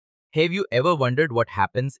Have you ever wondered what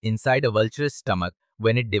happens inside a vulture's stomach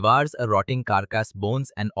when it devours a rotting carcass,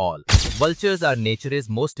 bones and all? Vultures are nature's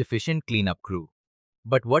most efficient cleanup crew.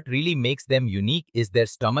 But what really makes them unique is their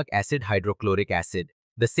stomach acid, hydrochloric acid.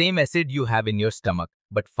 The same acid you have in your stomach,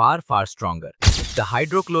 but far, far stronger. The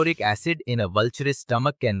hydrochloric acid in a vulture's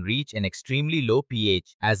stomach can reach an extremely low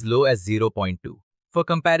pH, as low as 0.2. For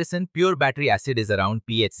comparison, pure battery acid is around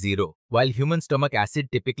pH 0, while human stomach acid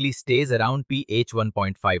typically stays around pH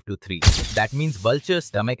 1.5 to 3. That means vulture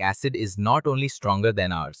stomach acid is not only stronger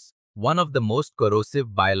than ours, one of the most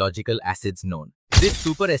corrosive biological acids known. This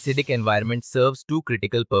super acidic environment serves two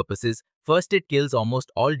critical purposes. First, it kills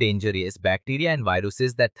almost all dangerous bacteria and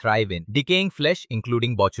viruses that thrive in decaying flesh,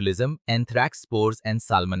 including botulism, anthrax spores, and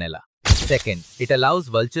salmonella. Second, it allows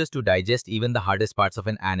vultures to digest even the hardest parts of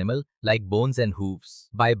an animal, like bones and hooves,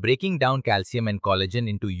 by breaking down calcium and collagen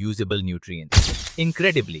into usable nutrients.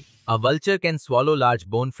 Incredibly, a vulture can swallow large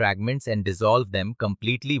bone fragments and dissolve them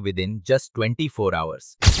completely within just 24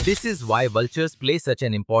 hours. This is why vultures play such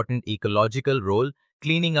an important ecological role,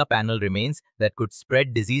 cleaning up animal remains that could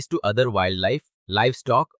spread disease to other wildlife,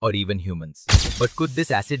 livestock, or even humans. But could this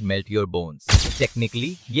acid melt your bones?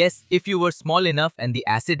 Technically, yes, if you were small enough and the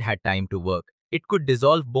acid had time to work. It could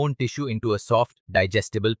dissolve bone tissue into a soft,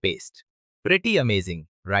 digestible paste. Pretty amazing,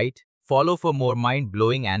 right? Follow for more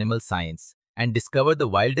mind-blowing animal science and discover the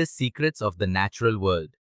wildest secrets of the natural world.